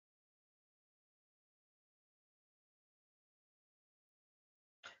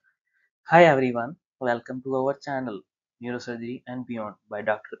Hi everyone, welcome to our channel Neurosurgery and Beyond by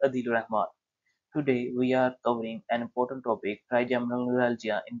Dr. Adil Rahman. Today we are covering an important topic, trigeminal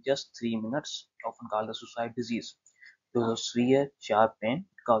neuralgia, in just 3 minutes, often called the suicide disease. Those are severe, sharp pain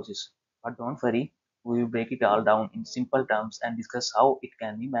it causes. But don't worry, we will break it all down in simple terms and discuss how it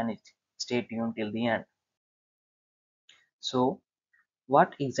can be managed. Stay tuned till the end. So,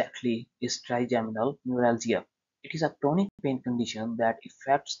 what exactly is trigeminal neuralgia? It is a chronic pain condition that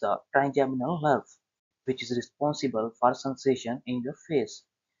affects the trigeminal nerve, which is responsible for sensation in your face.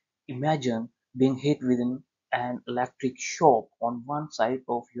 Imagine being hit with an electric shock on one side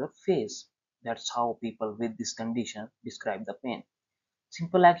of your face. That's how people with this condition describe the pain.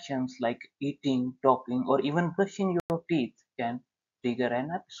 Simple actions like eating, talking, or even brushing your teeth can trigger an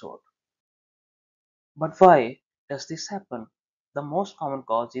episode. But why does this happen? The most common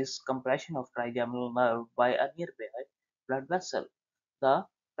cause is compression of trigeminal nerve by a nearby blood vessel. The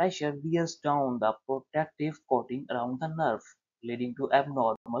pressure wears down the protective coating around the nerve, leading to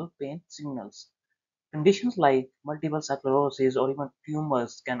abnormal pain signals. Conditions like multiple sclerosis or even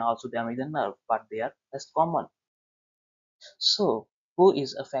tumors can also damage the nerve, but they are less common. So, who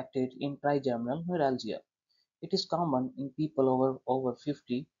is affected in trigeminal neuralgia? It is common in people over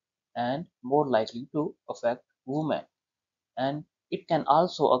 50 and more likely to affect women, and it can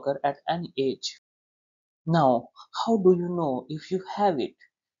also occur at any age. Now, how do you know if you have it?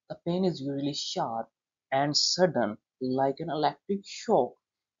 The pain is usually sharp and sudden, like an electric shock,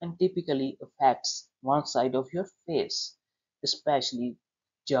 and typically affects one side of your face, especially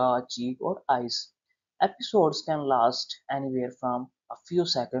jaw, cheek, or eyes. Episodes can last anywhere from a few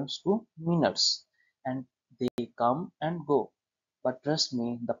seconds to minutes, and they come and go. But trust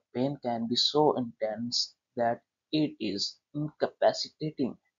me, the pain can be so intense that it is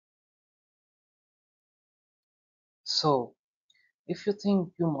incapacitating. So, if you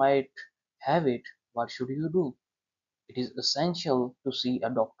think you might have it, what should you do? It is essential to see a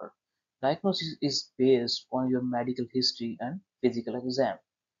doctor. Diagnosis is based on your medical history and physical exam.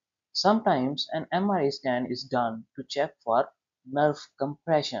 Sometimes an MRI scan is done to check for nerve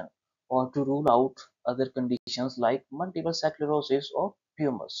compression or to rule out other conditions like multiple sclerosis or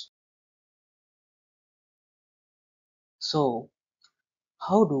tumors. So,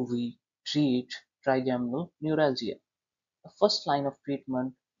 how do we treat trigeminal neuralgia? The first line of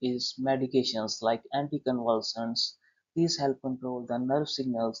treatment is medications like anticonvulsants. These help control the nerve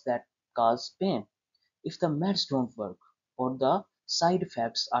signals that cause pain. If the meds don't work or the side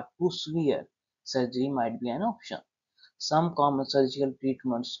effects are too severe, surgery might be an option. Some common surgical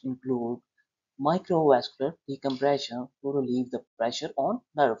treatments include microvascular decompression to relieve the pressure on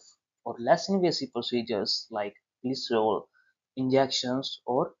nerve, or less invasive procedures like glycerol injections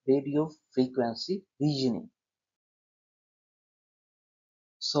or radiofrequency visioning.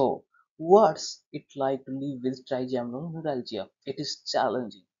 So, what's it like to live with trigeminal neuralgia? It is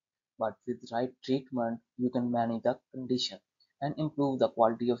challenging, but with right treatment, you can manage the condition and improve the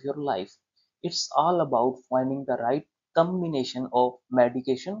quality of your life. It's all about finding the right combination of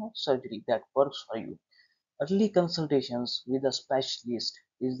medication or surgery that works for you. Early consultations with a specialist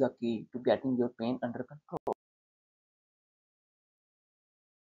is the key to getting your pain under control.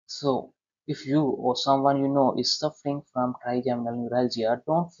 So, if you or someone you know is suffering from trigeminal neuralgia,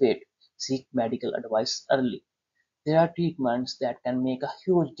 don't wait. Seek medical advice early. There are treatments that can make a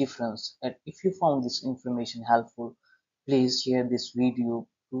huge difference. And if you found this information helpful, please share this video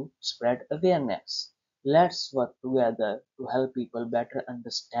to spread awareness. Let's work together to help people better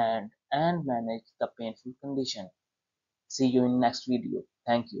understand and manage the painful condition. See you in next video.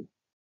 Thank you.